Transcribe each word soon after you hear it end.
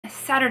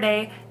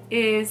Saturday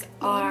is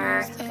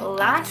our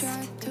last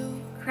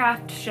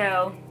craft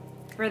show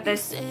for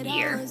this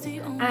year.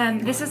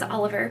 This is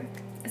Oliver.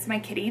 It's my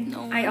kitty.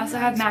 I also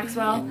have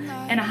Maxwell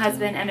and a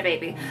husband and a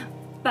baby.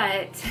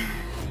 But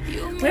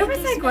where was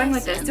I going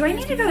with this? Do I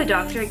need to go to the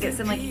doctor and get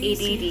some like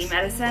ADD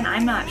medicine?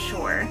 I'm not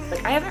sure.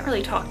 Like, I haven't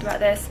really talked about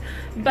this,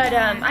 but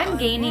I'm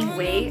gaining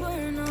weight.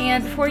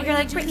 And before you're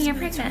like, Brittany, you're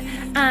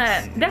pregnant.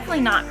 Definitely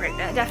not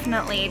pregnant.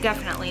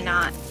 Definitely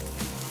not.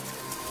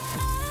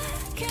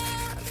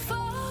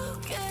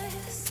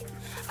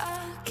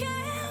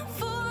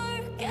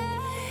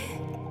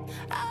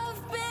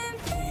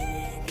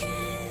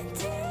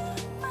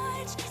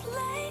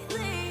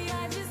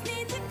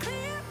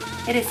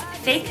 It is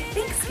fake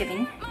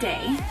Thanksgiving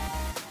Day.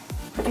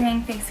 We're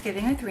doing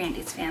Thanksgiving with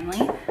Randy's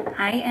family.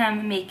 I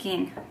am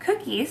making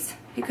cookies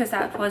because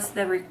that was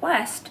the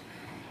request,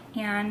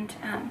 and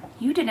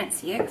you didn't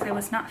see it because I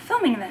was not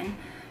filming then,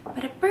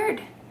 but a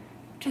bird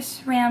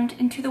just rammed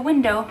into the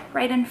window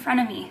right in front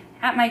of me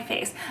at my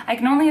face. I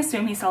can only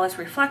assume he saw his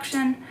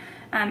reflection,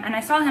 and I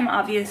saw him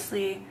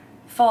obviously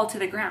fall to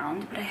the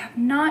ground, but I have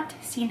not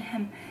seen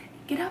him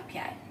get up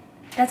yet.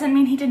 Doesn't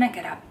mean he didn't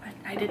get up, but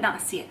I did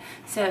not see it.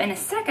 So in a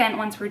second,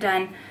 once we're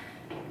done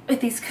with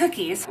these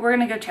cookies, we're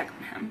gonna go check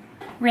on him.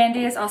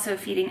 Randy is also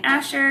feeding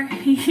Asher.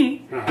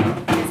 He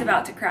is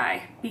about to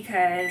cry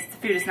because the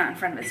food is not in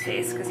front of his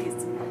face because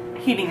he's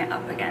heating it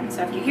up again.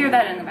 So if you hear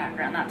that in the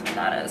background, that's what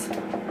that is.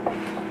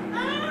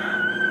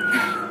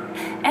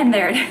 And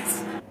there it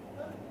is.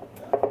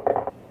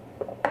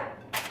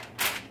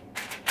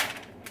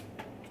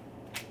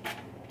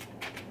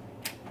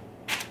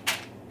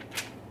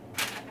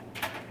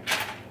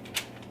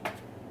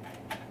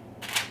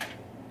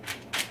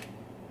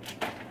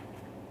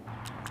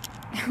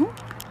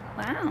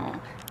 Wow,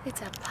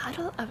 it's a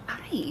puddle of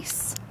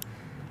ice.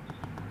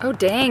 Oh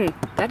dang,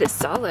 that is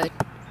solid.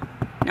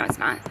 No, it's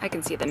not. I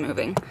can see them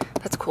moving.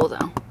 That's cool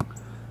though.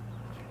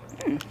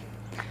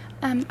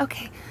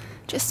 Okay,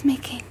 just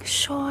making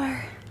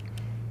sure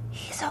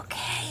he's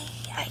okay.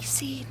 I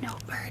see no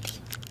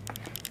birdie.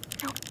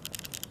 Nope.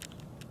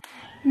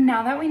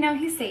 Now that we know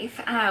he's safe,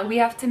 we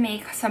have to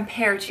make some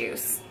pear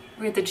juice.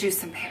 We have to juice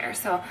some pears.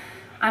 So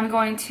I'm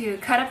going to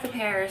cut up the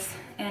pears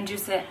and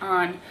juice it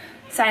on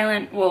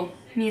silent, well,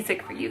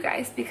 music for you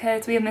guys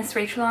because we have Miss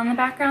Rachel on the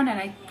background and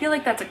I feel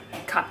like that's a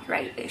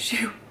copyright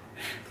issue.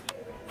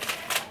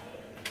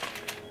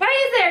 Why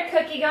is there a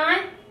cookie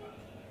gone?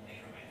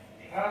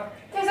 Huh?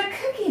 There's a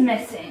cookie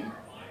missing.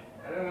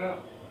 I don't know.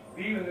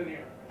 Leave it in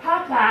here.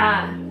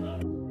 Papa.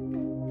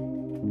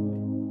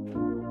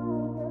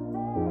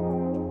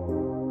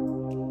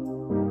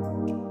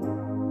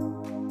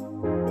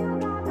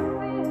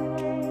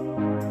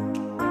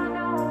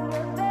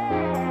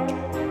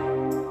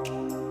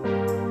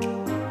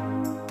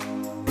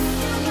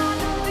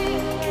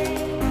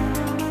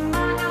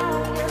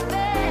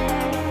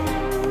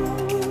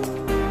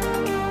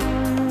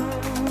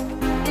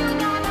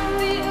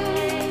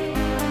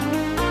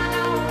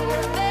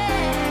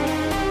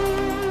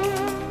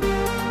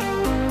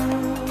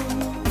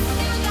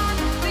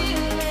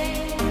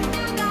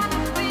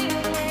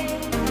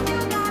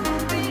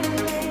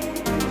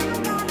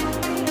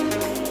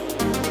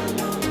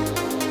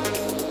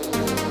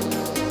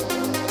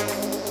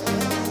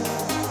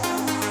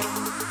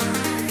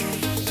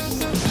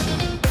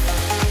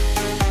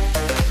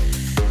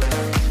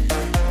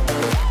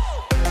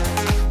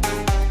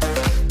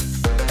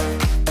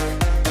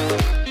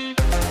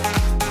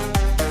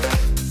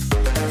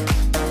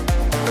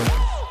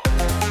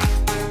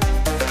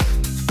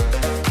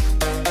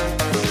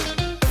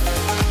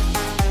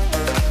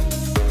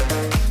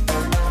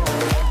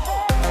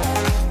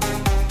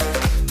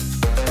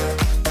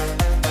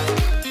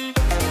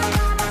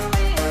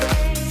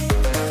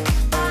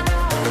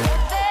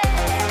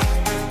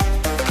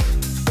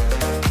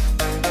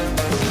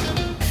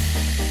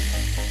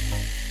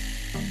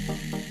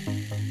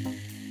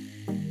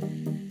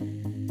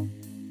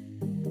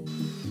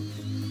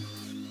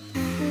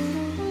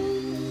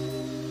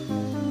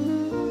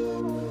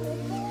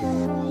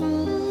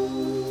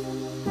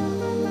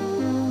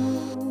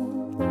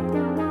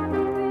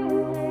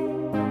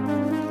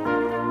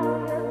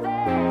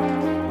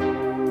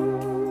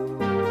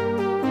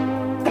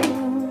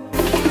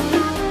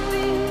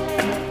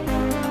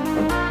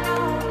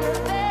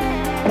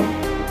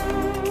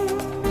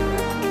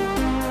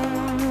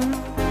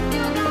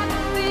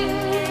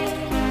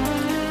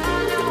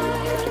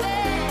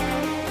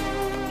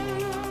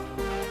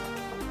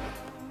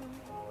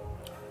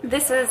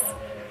 This is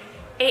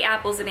 8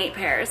 apples and 8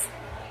 pears.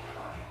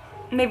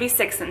 Maybe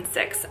 6 and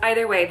 6.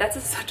 Either way,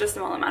 that's such a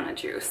small amount of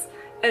juice.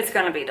 It's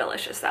gonna be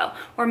delicious though.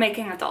 We're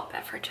making adult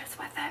beverages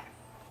with it.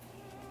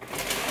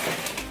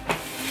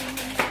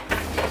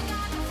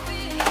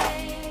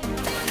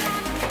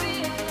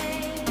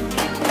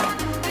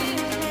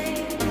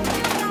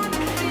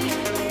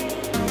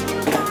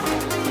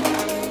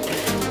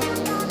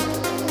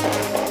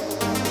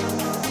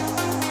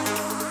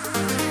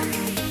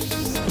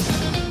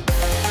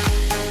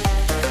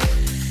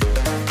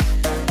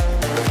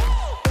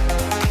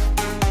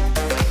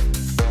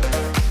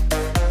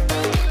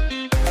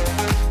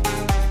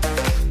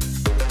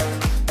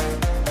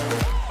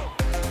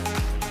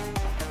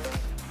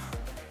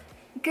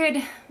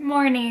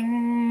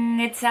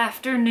 morning. It's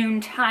afternoon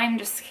time.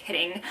 Just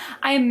kidding.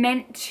 I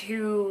meant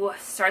to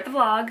start the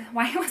vlog.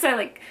 Why was I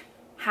like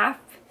half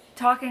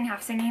talking,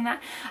 half singing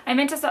that? I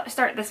meant to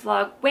start this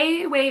vlog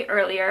way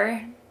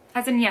earlier,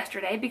 as in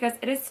yesterday, because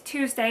it is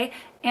Tuesday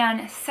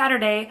and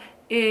Saturday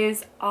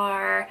is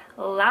our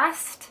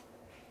last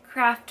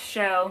craft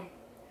show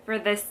for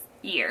this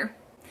year.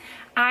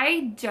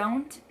 I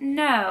don't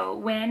know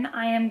when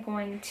I am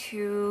going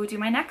to do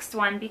my next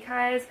one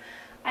because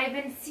I've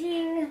been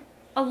seeing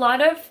a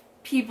lot of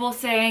people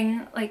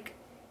saying like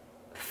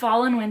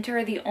fall and winter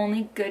are the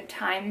only good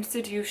times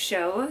to do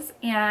shows,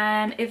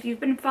 and if you've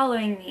been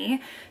following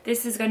me,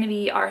 this is going to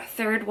be our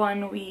third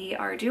one we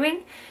are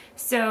doing,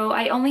 so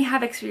I only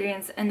have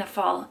experience in the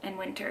fall and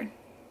winter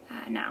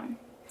now.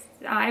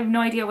 I have no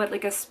idea what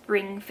like a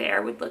spring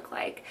fair would look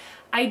like.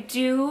 I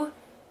do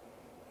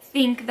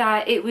think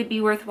that it would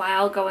be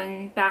worthwhile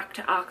going back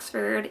to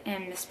Oxford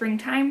in the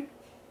springtime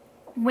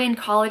when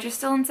college is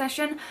still in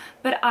session,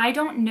 but I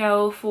don't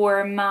know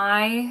for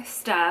my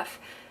stuff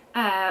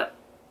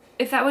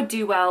if that would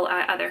do well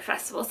at other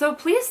festivals. So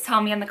please tell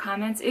me in the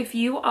comments if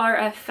you are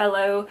a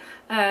fellow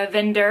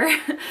vendor.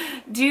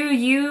 Do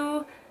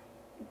you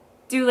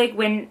do like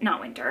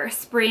not winter,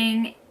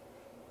 spring,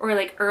 or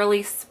like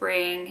early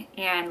spring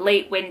and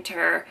late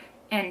winter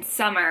and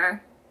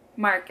summer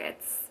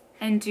markets,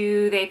 and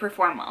do they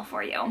perform well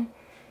for you?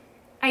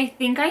 I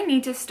think I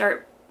need to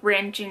start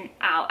branching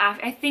out.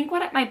 I think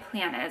what my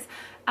plan is,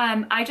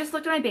 I just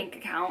looked at my bank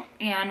account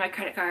and my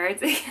credit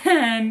cards,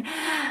 and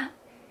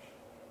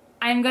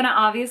I'm gonna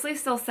obviously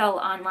still sell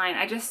online.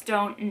 I just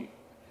don't,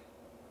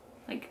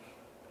 like,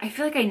 I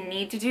feel like I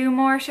need to do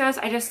more shows.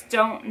 I just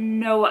don't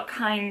know what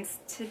kinds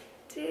to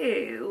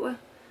do.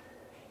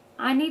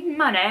 I need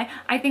money.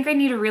 I think I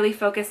need to really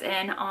focus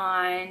in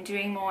on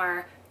doing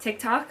more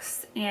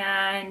TikToks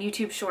and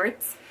YouTube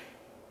shorts.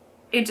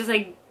 It just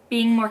like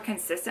being more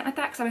consistent with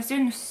that, because I was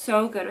doing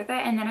so good with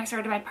it, and then I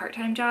started my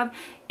part-time job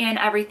and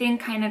everything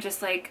kind of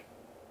just like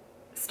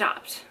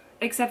stopped,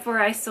 except for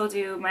I still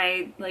do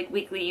my like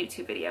weekly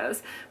YouTube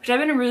videos, which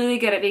I've been really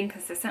good at being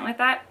consistent with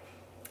that.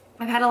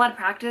 I've had a lot of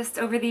practice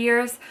over the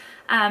years,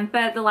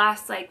 but the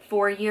last like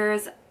 4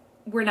 years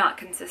were not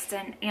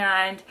consistent,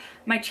 and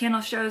my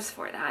channel shows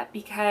for that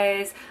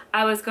because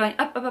I was going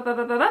up,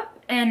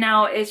 and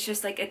now it's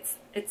just like it's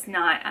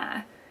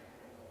not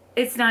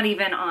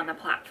even on the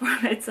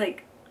platform. It's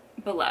like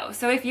below.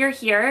 So if you're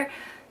here,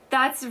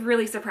 that's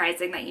really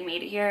surprising that you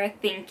made it here.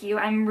 Thank you.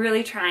 I'm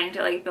really trying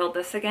to like build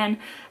this again.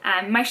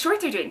 My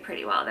shorts are doing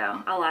pretty well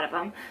though, a lot of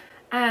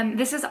them.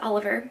 This is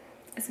Oliver.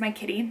 It's my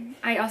kitty.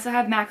 I also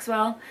have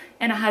Maxwell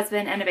and a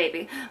husband and a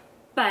baby.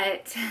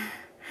 But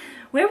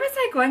where was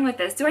I going with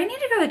this? Do I need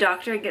to go to the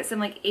doctor and get some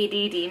like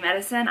ADD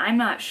medicine? I'm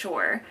not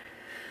sure.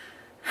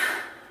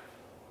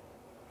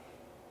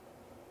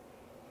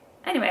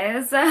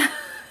 Anyways,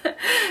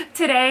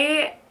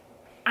 today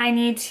I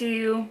need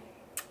to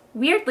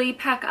weirdly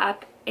pack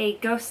up a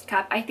ghost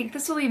cup. I think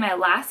this will be my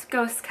last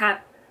ghost cup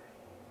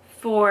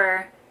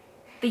for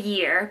the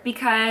year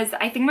because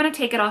I think I'm going to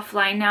take it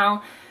offline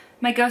now.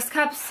 My ghost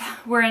cups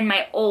were in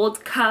my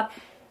old cup,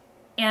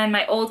 and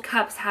my old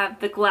cups have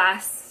the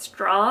glass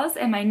straws,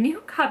 and my new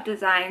cup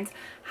designs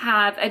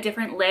have a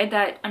different lid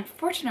that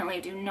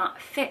unfortunately do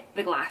not fit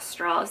the glass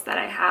straws that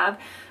I have.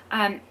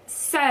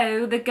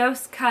 So the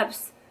ghost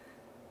cups,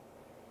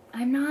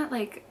 I'm not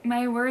like,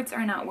 my words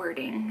are not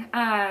wording.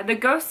 The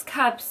ghost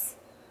cups,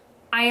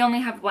 I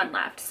only have one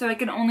left, so I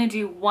can only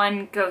do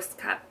one ghost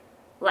cup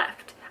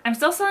left. I'm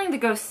still selling the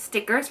ghost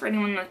stickers for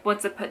anyone that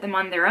wants to put them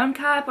on their own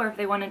cup, or if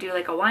they want to do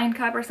like a wine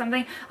cup or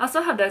something. I'll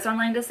still have those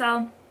online to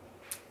sell.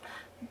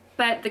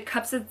 But the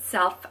cups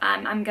itself,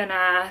 I'm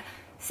gonna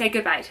say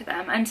goodbye to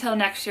them until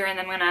next year, and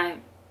then I'm gonna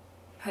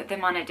put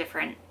them on a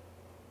different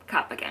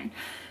cup again.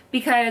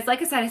 Because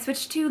like I said, I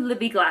switched to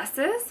Libby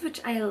glasses, which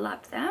I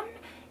love them.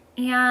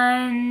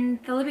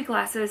 And the Libby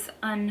glasses,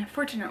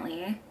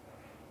 unfortunately,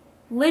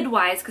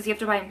 lid-wise, because you have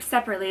to buy them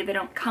separately, they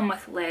don't come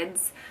with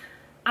lids.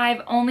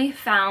 I've only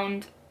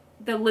found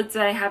the lids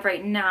that I have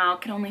right now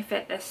can only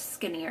fit the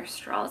skinnier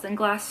straws, and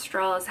glass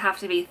straws have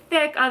to be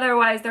thick,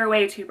 otherwise they're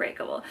way too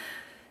breakable.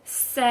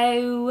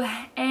 So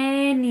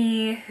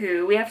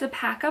anywho, we have to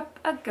pack up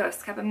a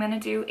ghost cup. I'm gonna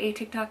do a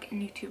TikTok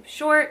and YouTube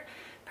short,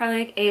 probably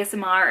like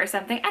ASMR or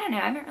something. I don't know,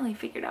 I haven't really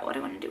figured out what I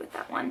want to do with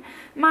that one.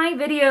 My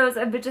videos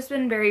have just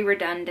been very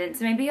redundant,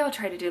 so maybe I'll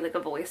try to do like a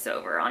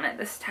voiceover on it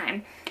this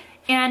time.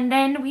 And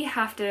then we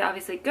have to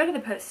obviously go to the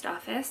post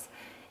office.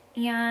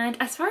 And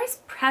as far as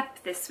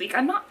prep this week,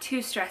 I'm not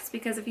too stressed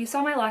because if you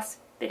saw my last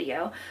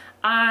video,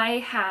 I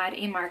had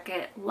a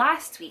market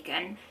last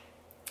weekend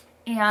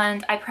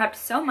and I prepped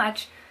so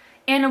much,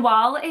 and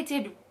while it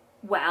did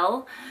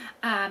well,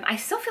 I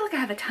still feel like I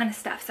have a ton of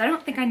stuff, so I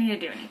don't think I need to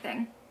do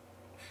anything.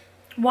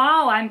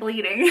 Wow, I'm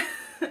bleeding.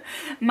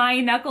 My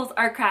knuckles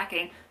are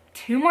cracking.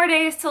 2 more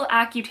days till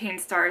Accutane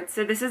starts,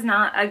 so this is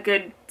not a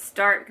good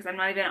start because I'm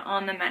not even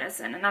on the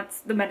medicine, and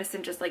the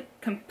medicine just like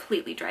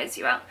completely dries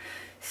you out.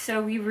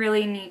 So we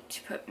really need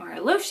to put more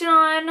lotion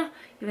on,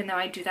 even though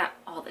I do that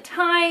all the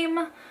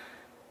time.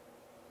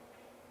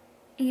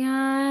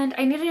 And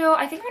I need to do,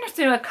 I think I'm just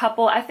doing a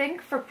couple, I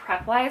think for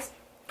prep wise,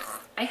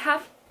 I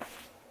have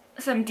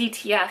some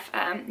DTF,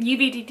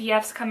 UV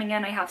DTFs coming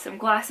in. I have some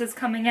glasses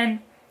coming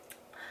in.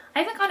 I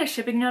haven't got a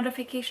shipping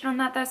notification on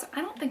that though, so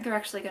I don't think they're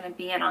actually going to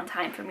be in on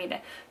time for me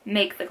to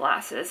make the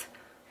glasses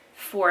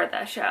for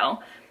the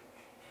show.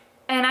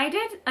 And I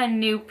did a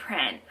new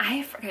print.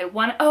 I forget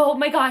one. Oh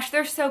my gosh,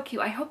 they're so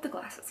cute. I hope the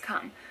glasses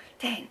come.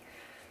 Dang.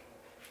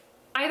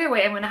 Either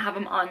way, I'm going to have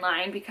them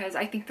online because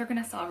I think they're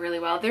going to sell really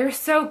well. They're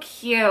so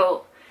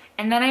cute.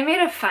 And then I made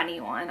a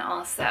funny one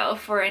also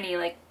for any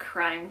like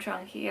crime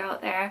junkie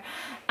out there.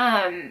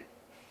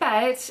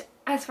 But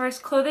as far as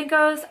clothing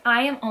goes,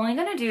 I am only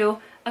going to do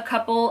a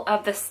couple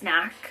of the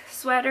snack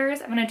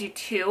sweaters. I'm going to do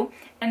 2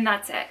 and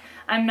that's it.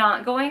 I'm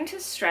not going to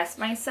stress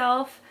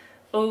myself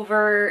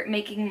over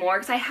making more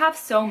because I have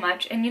so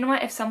much, and you know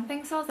what, if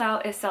something sells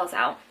out, it sells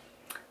out.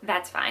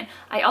 That's fine.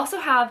 I also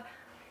have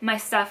my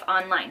stuff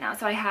online now.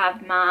 So I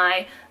have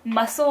my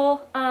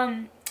muscle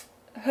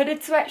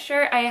hooded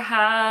sweatshirt. I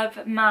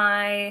have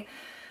my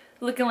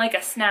looking like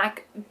a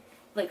snack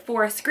like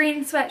forest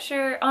green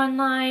sweatshirt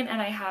online,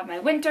 and I have my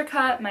winter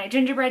cup, my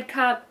gingerbread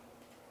cup,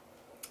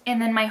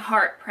 and then my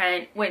heart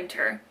print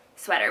winter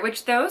sweater,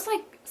 which those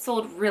like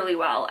sold really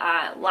well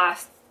at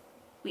last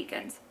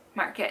weekend's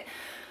market.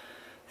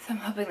 So I'm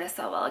hoping they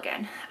sell well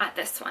again at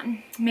this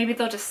one. Maybe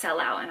they'll just sell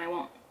out and I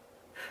won't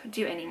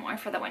do any more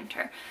for the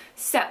winter.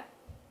 So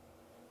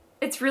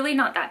it's really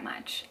not that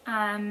much.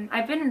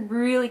 I've been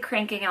really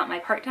cranking out my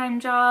part-time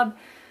job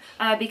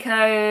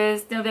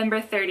because November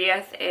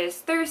 30th is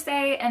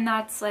Thursday, and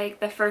that's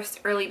like the first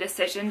early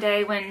decision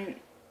day when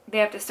they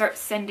have to start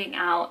sending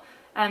out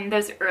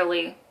those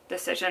early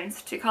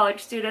decisions to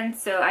college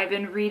students. So I've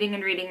been reading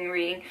and reading and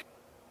reading.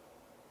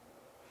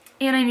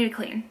 And I need to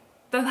clean.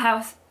 The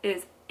house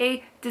is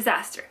a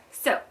disaster.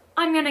 So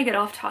I'm gonna get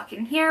off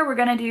talking here. We're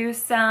gonna do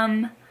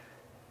some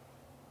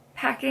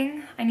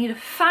packing. I need to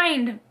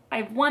find, I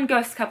have one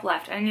ghost cup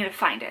left. I need to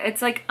find it.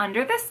 It's like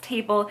under this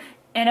table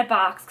in a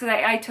box because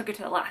I took it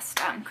to the last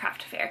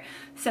craft fair.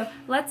 So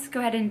let's go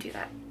ahead and do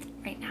that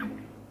right now.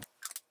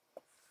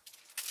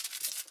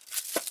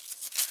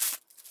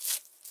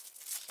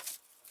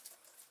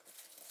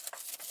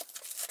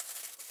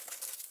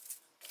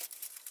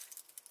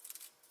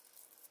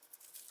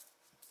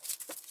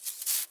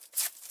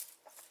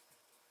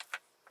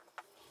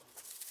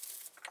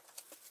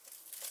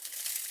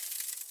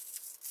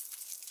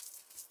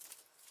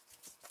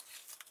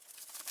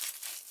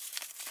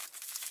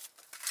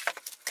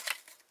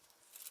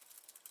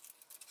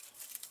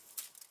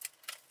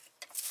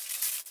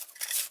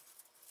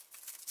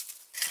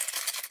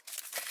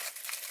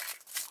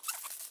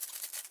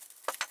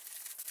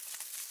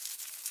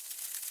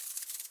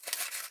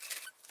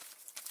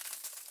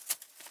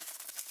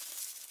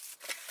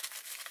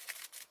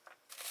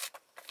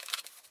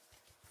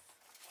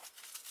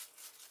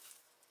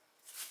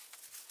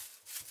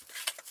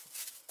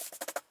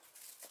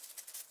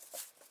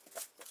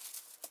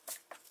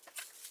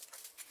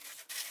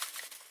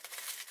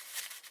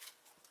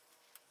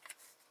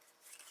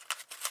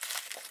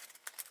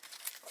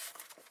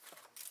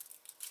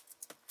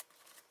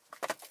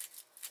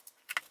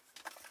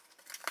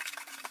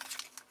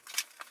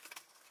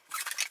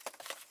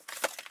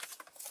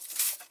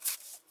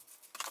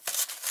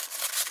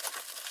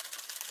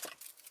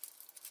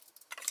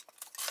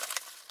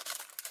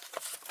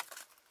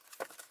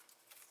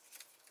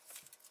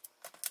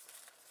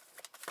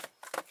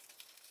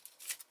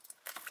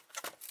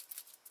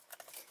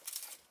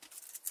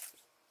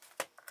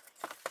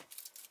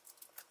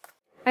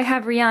 I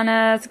have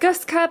Rihanna's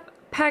ghost cup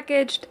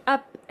packaged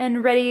up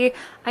and ready.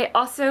 I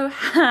also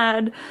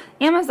had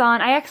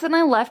Amazon. I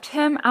accidentally left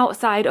him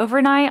outside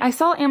overnight. I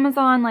saw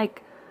Amazon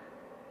like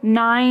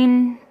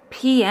 9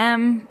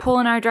 p.m. pull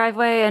in our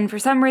driveway, and for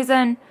some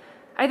reason,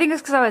 I think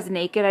it's because I was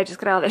naked. I just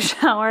got out of the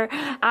shower.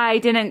 I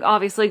didn't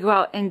obviously go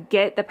out and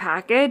get the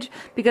package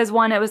because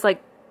 1, it was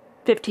like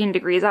 15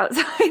 degrees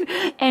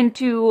outside, and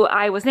 2,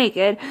 I was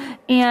naked.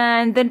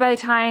 And then by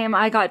the time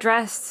I got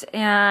dressed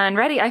and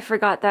ready, I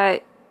forgot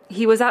that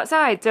he was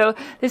outside. So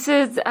this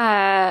is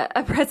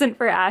a present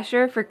for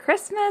Asher for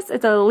Christmas.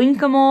 It's a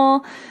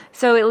linkamal,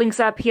 so it links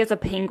up. He has a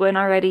penguin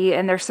already,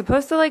 and they're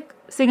supposed to like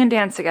sing and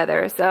dance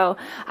together. So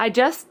I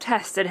just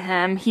tested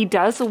him. He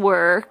does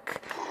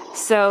work,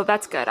 so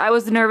that's good. I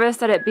was nervous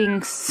that it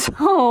being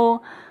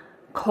so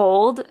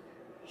cold,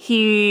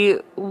 he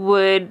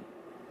would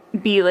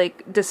be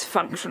like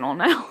dysfunctional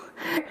now.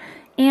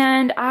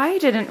 And I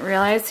didn't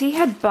realize he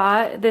had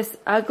bought this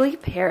ugly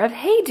pair of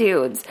Hey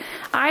Dudes.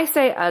 I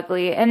say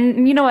ugly,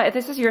 and you know what, if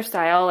this is your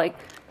style, like,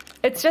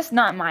 it's just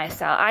not my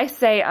style. I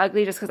say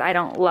ugly just because I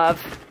don't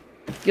love,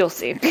 you'll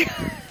see.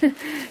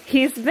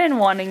 He's been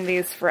wanting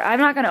these for, I'm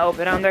not going to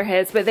open them, they're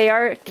his, but they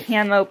are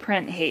camo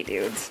print Hey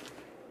Dudes.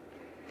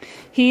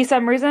 He,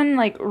 some reason,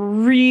 like,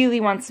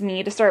 really wants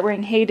me to start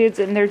wearing Hey Dudes,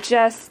 and they're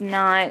just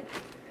not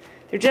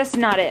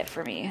it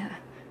for me.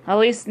 At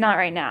least not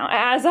right now,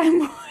 as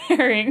I'm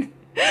wearing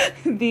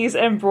these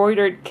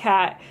embroidered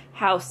cat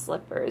house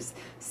slippers.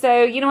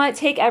 So you know what?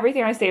 Take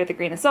everything I say with a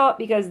grain of salt,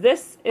 because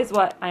this is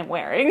what I'm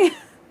wearing.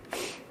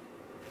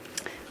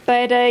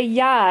 But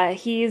yeah,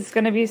 he's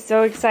gonna be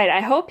so excited.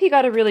 I hope he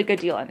got a really good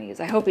deal on these.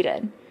 I hope he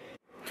did.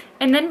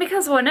 And then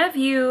because one of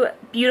you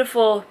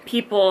beautiful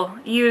people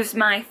used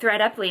my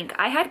ThredUp link,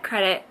 I had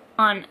credit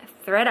on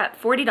ThredUp,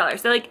 $40.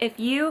 So like if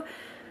you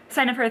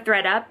sign up for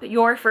ThredUp,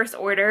 your first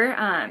order,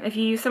 if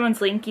you use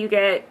someone's link, you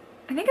get,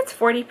 I think it's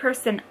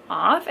 40%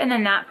 off, and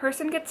then that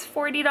person gets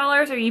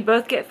 $40, or you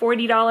both get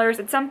 $40.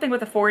 It's something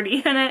with a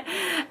 40 in it.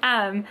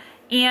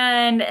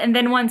 And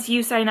then once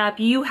you sign up,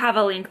 you have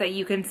a link that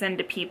you can send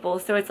to people.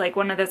 So it's like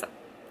one of those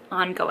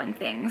ongoing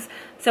things.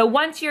 So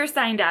once you're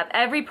signed up,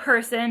 every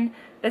person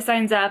that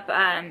signs up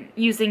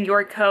using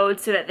your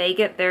code so that they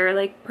get their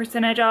like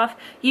percentage off,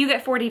 you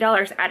get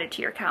 $40 added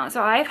to your account.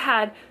 So I've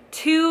had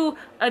 2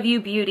 of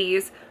you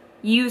beauties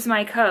use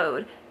my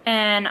code,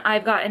 and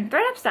I've gotten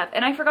ThredUp stuff,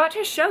 and I forgot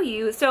to show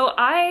you. So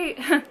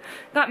I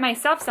got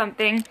myself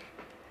something,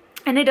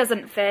 and it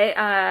doesn't fit.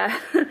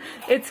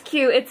 It's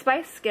cute. It's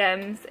by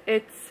Skims.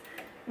 It's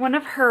one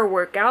of her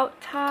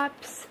workout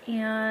tops,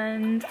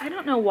 and I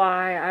don't know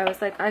why I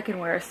was like, I can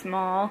wear a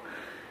small,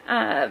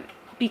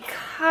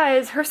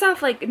 because her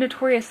stuff like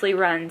notoriously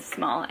runs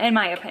small, in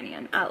my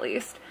opinion, at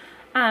least.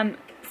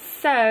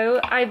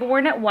 So I've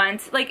worn it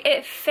once. Like,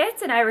 it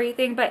fits and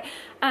everything, but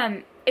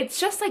it's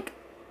just like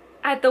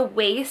at the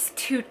waist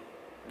too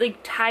like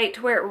tight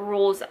to where it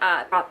rolls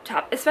up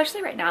top,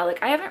 especially right now.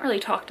 Like, I haven't really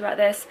talked about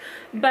this,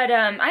 but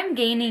I'm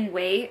gaining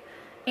weight,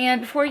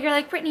 and before you're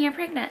like, Brittany, you're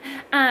pregnant.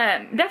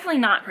 Definitely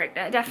not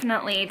pregnant.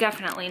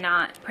 Definitely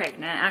not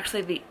pregnant.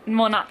 Actually,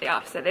 well, not the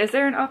opposite. Is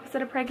there an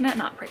opposite of pregnant?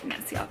 Not pregnant,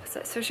 it's the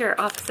opposite. So sure,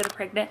 opposite of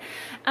pregnant.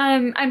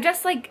 I'm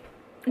just like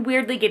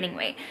weirdly gaining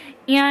weight,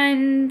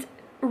 and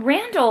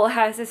Randall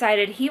has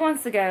decided he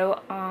wants to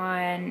go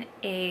on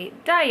a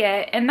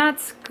diet, and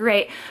that's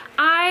great.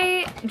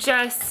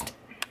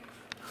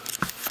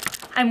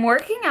 I'm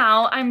working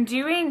out, I'm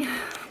doing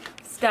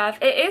stuff.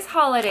 It is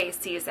holiday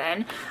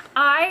season.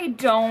 I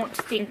don't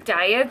think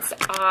diets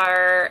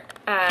are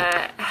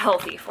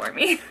healthy for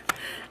me.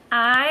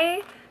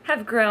 I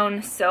have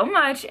grown so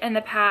much in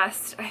the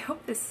past, I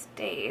hope this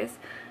stays.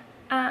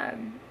 Oh,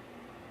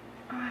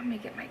 let me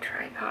get my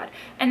tripod.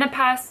 In the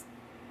past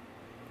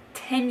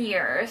 10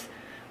 years,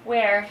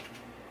 where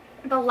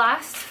the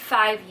last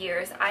 5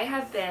 years I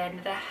have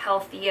been the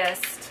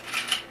healthiest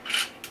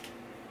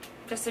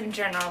just in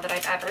general that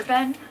I've ever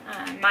been.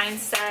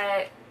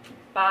 Mindset,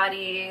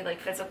 body, like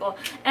physical,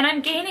 and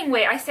I'm gaining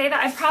weight. I say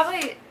that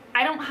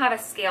I don't have a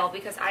scale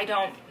because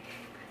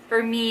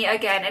for me,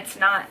 again, it's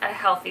not a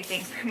healthy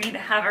thing for me to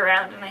have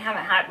around, and I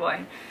haven't had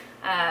one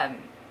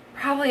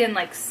probably in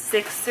like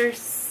 6 or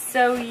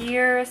so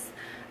years.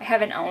 I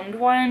haven't owned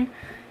one,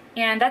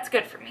 and that's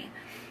good for me.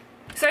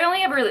 So I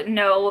only ever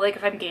know like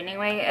if I'm gaining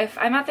weight. If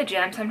I'm at the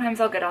gym, sometimes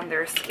I'll get on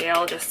their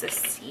scale just to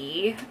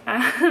see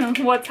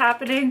what's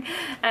happening,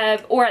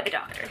 or at the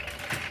doctor.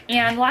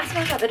 And last time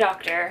I was at the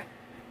doctor,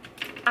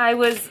 I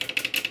was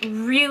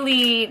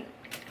really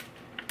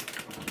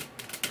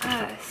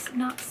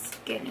not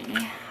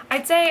skinny.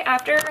 I'd say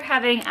after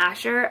having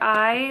Asher,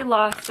 I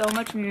lost so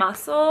much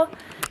muscle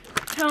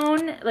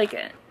tone, like,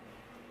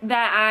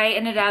 that I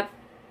ended up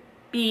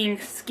being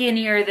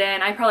skinnier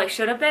than I probably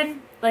should have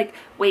been, like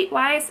weight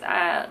wise.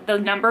 The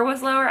number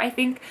was lower. I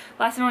think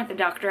last time I went to the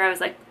doctor I was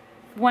like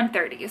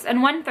 130s, and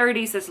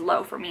 130s is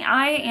low for me.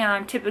 I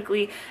am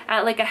typically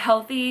at like a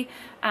healthy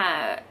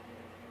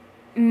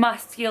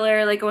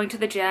muscular, like going to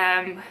the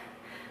gym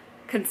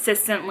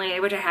consistently,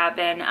 which I have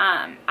been.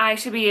 I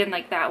should be in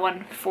like that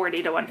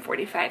 140 to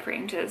 145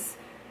 range is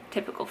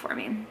typical for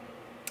me.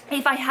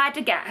 If I had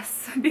to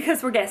guess,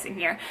 because we're guessing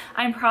here,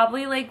 I'm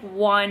probably like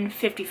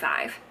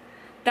 155.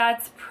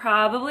 That's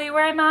probably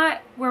where I'm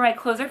at, where my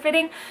clothes are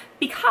fitting,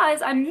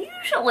 because I'm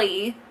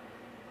usually,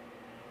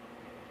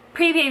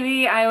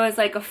 pre-baby, I was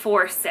like a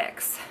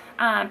 4'6".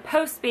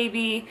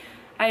 Post-baby,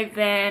 I've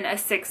been a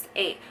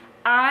 6'8".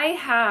 I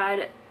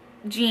had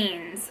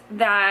jeans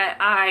that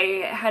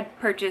I had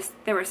purchased,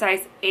 they were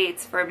size 8s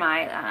for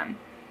my,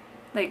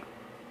 like,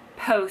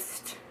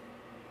 post.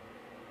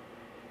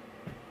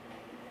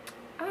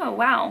 Oh,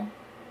 wow.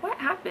 What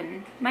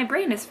happened? My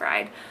brain is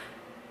fried.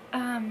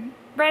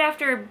 Right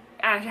after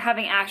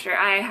having Asher,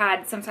 I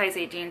had some size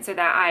 8 jeans so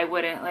that I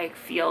wouldn't like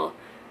feel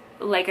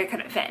like I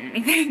couldn't fit in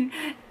anything.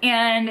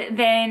 And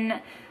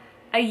then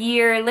a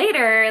year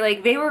later,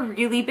 like, they were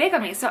really big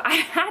on me, so I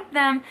had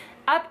them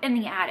up in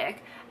the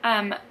attic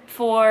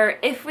for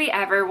if we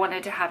ever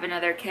wanted to have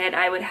another kid.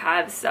 I would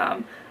have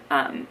some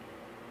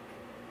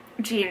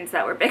jeans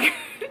that were bigger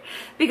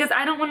because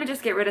I don't want to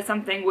just get rid of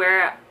something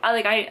where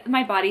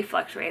my body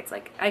fluctuates.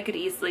 Like, I could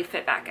easily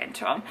fit back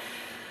into them.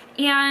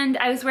 And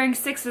I was wearing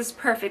 6s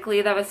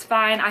perfectly. That was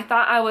fine. I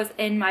thought I was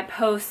in my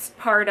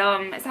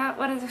postpartum, is that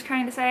what I was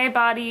trying to say,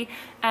 body,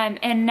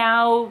 and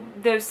now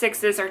those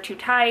 6s are too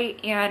tight,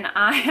 and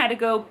I had to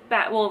go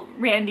back. Well,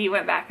 Randy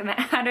went back in the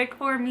attic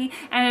for me,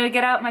 and I had to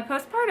get out my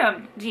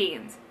postpartum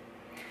jeans,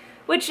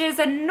 which is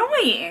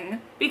annoying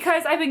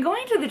because I've been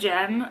going to the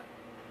gym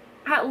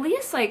at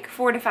least like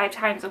 4 to 5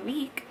 times a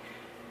week.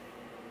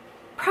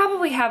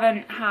 Probably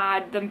haven't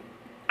had the,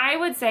 I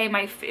would say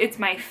it's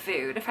my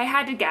food. If I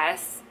had to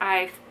guess,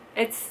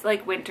 it's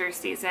like winter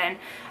season.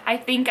 I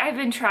think I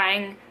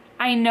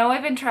know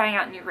I've been trying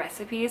out new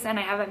recipes and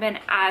I haven't been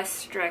as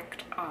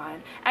strict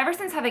on, ever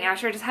since having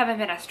Asher, I just haven't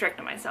been as strict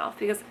on myself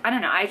because I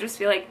don't know, I just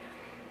feel like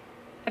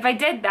if I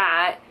did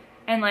that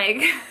and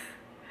like,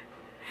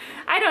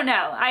 I don't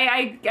know,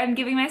 I'm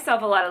giving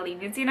myself a lot of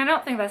leniency and I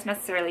don't think that's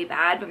necessarily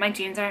bad, but my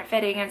jeans aren't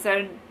fitting and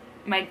so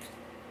my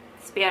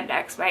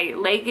spandex, my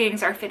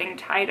leggings are fitting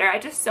tighter. I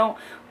just don't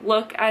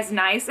look as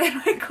nice in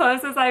my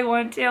clothes as I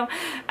want to.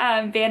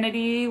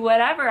 Vanity,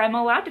 whatever, I'm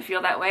allowed to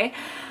feel that way.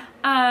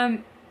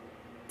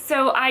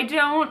 So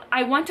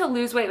I want to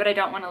lose weight, but I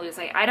don't want to lose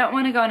weight. I don't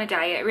want to go on a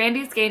diet.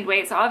 Randy's gained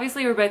weight, so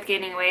obviously we're both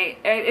gaining weight.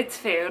 It's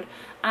food.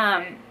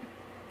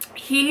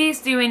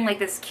 He's doing like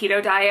this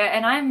keto diet,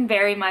 and I'm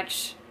very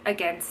much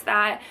against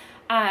that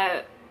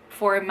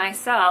for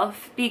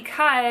myself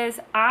because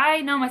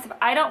I know myself.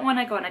 I don't want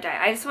to go on a diet.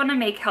 I just want to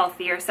make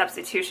healthier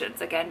substitutions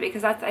again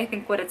because that's, I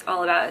think, what it's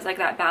all about is like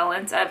that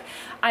balance of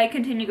I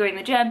continue going to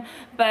the gym,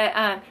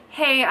 but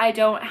hey, I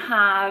don't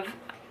have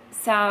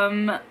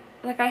some,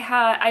 like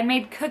I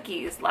made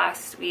cookies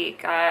last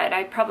week and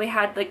I probably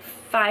had like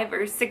 5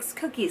 or 6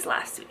 cookies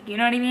last week, you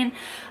know what I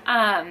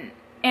mean?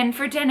 And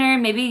for dinner,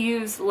 maybe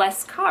use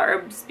less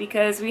carbs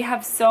because we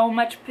have so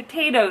much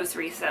potatoes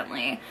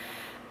recently.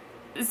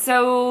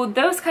 So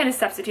those kind of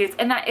substitutes,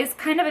 and that is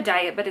kind of a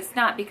diet, but it's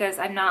not because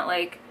I'm not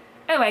like,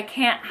 oh, I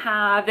can't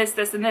have this,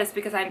 this, and this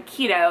because I'm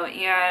keto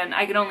and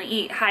I can only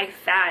eat high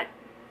fat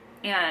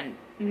and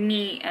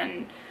meat,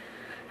 and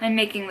I'm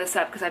making this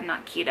up because I'm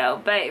not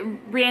keto, but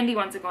Randy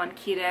wants to go on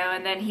keto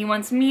and then he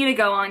wants me to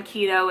go on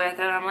keto with it,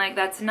 and I'm like,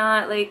 that's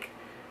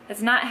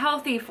not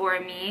healthy for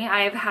me.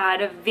 I've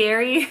had a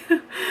very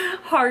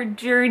hard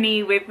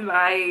journey with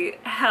my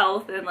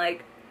health and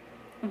like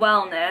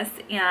wellness,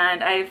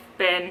 and I've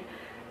been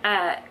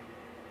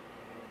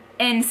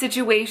in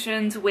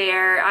situations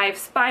where I've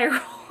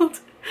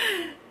spiraled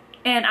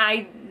and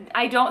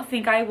I don't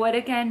think I would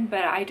again,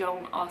 but I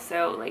don't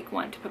also like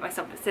want to put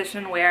myself in a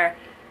position where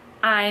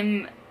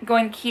I'm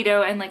going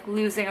keto and like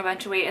losing a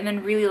bunch of weight and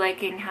then really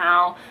liking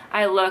how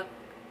I look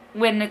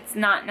when it's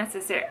not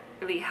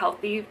necessarily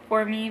healthy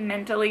for me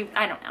mentally.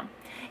 I don't know.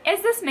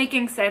 Is this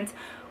making sense?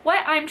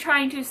 What I'm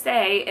trying to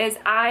say is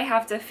I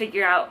have to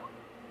figure out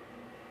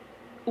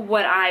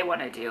what I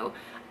want to do.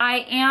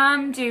 I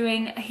am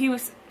doing,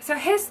 his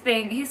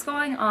thing, he's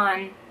going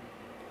on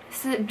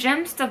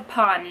Gem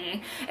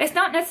Stefani. It's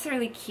not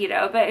necessarily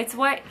keto, but it's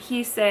what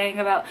he's saying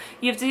about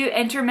you have to do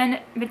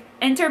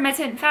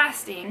intermittent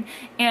fasting,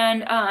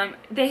 and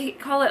they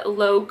call it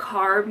low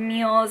carb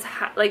meals,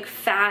 like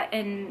fat,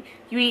 and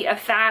you eat a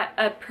fat,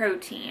 a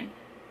protein,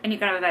 and you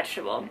can have a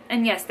vegetable.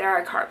 And yes, there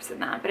are carbs in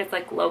that, but it's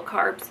like low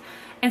carbs.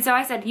 And so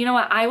I said, you know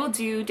what, I will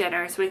do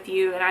dinners with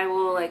you and I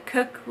will like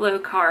cook low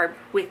carb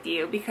with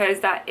you because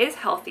that is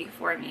healthy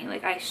for me.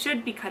 Like I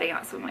should be cutting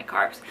out some of my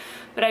carbs,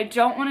 but I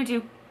don't want to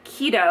do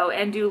keto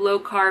and do low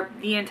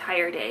carb the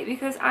entire day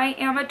because I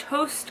am a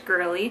toast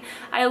girly.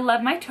 I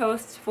love my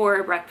toast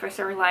for breakfast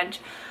or lunch.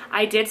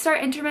 I did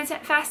start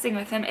intermittent fasting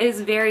with him. It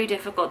is very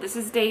difficult. This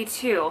is day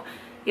 2. You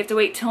have to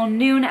wait till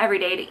noon every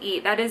day to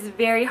eat. That is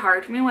very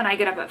hard for me when I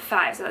get up at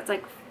 5. So that's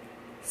like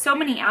so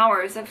many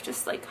hours of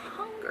just like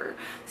hunger.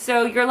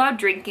 So you're allowed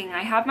drinking.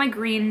 I have my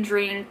green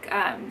drink,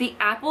 the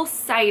apple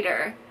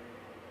cider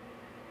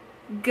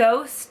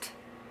Ghost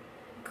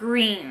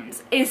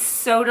Greens is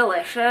so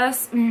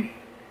delicious.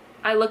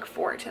 I look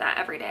forward to that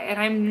every day. And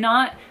I'm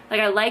not like,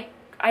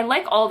 I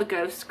like all the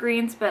Ghost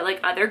Greens, but like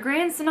other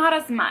greens, not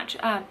as much.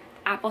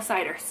 Apple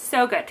cider,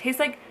 so good. Tastes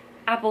like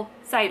apple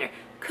cider.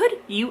 Could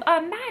you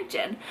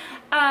imagine?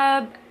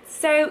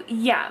 So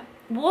yeah,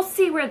 we'll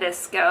see where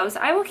this goes.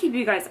 I will keep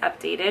you guys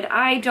updated.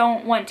 I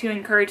don't want to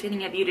encourage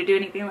any of you to do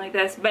anything like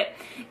this, but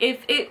if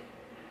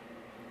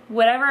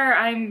whatever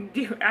I'm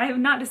doing, I have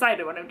not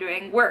decided what I'm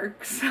doing,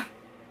 works,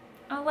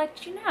 I'll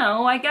let you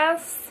know, I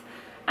guess.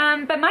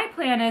 But my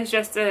plan is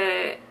just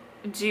to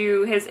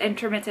do his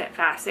intermittent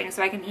fasting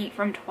so I can eat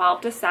from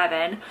 12 to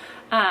 7,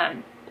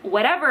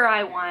 whatever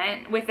I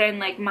want within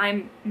like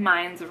my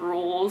mind's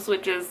rules,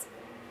 which is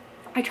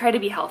I try to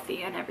be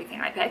healthy in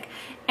everything I pick.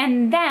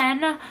 And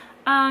then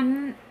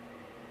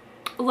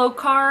low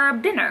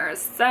carb dinners.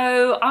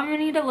 So I'm gonna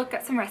need to look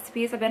at some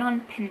recipes. I've been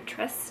on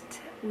Pinterest.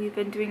 We've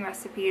been doing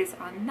recipes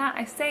on that.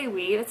 I say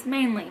we, it's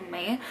mainly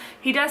me.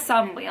 He does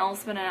some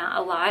meals, but not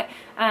a lot,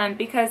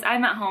 because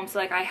I'm at home, so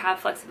like I have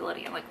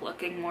flexibility in like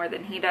looking more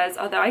than he does.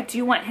 Although I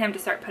do want him to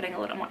start putting a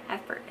little more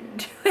effort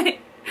into it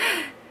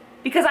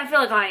because I feel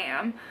like I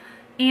am.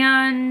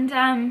 And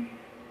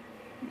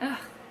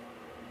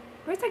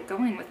where's I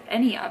going with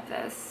any of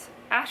this?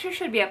 Asher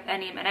should be up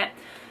any minute.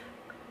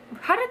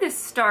 How did this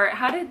start?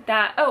 How did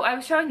that? Oh, I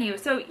was showing you.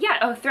 So yeah,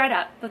 oh,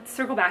 ThreadUp. Let's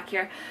circle back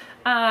here.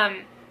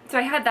 So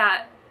I had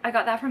that. I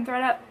got that from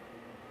ThreadUp.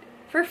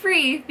 for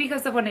free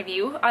because of one of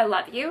you. I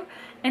love you.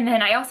 And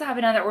then I also have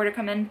another order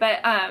come in, but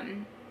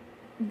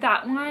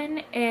that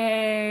one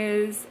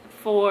is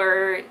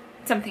for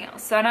something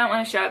else. So I don't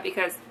want to show it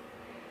because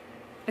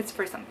it's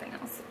for something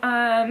else.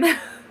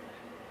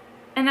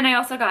 And then I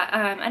also got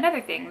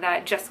another thing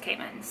that just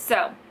came in.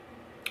 So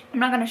I'm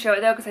not going to show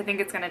it though because I think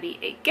it's going to be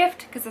a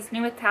gift because it's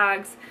new with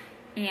tags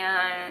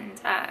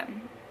and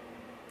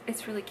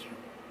it's really cute.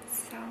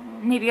 So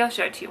maybe I'll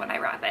show it to you when I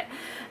wrap it.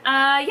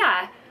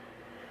 Yeah.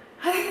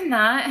 Other than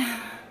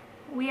that,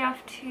 we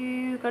have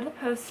to go to the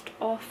post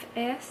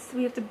office.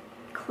 We have to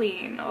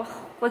clean.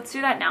 Oh, let's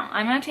do that now.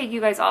 I'm going to take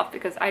you guys off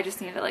because I just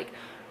need to like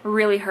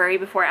really hurry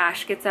before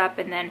Ash gets up,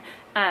 and then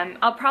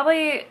I'll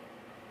probably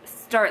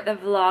start the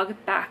vlog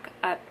back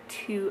up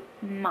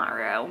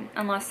tomorrow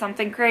unless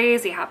something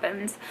crazy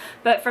happens.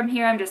 But from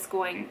here I'm just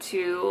going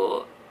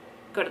to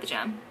go to the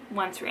gym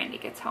once Randy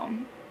gets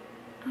home.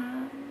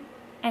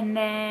 And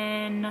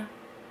then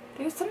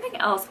there's something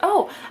else.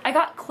 Oh, I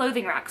got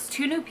clothing racks,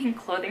 2 new pink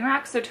clothing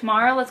racks. So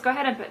tomorrow, let's go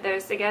ahead and put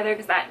those together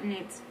because that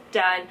needs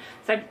done.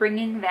 So I'm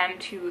bringing them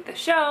to the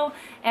show,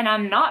 and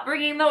I'm not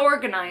bringing the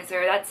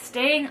organizer. That's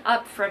staying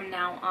up from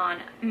now on.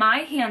 My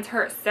hands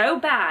hurt so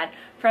bad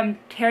from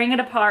tearing it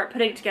apart,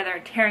 putting it together,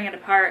 and tearing it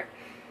apart,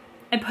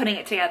 and putting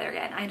it together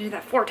again. I did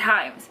that 4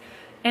 times.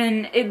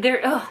 And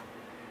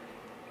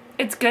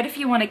it's good if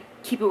you want to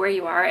keep it where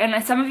you are.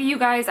 And some of you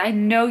guys, I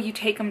know you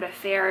take them to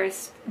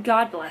fairs.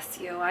 God bless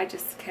you. I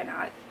just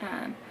cannot.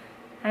 I'm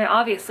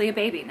obviously a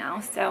baby now,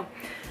 so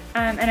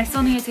and I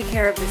still need to take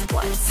care of this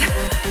blood.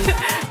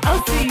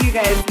 I'll see you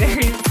guys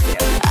very soon.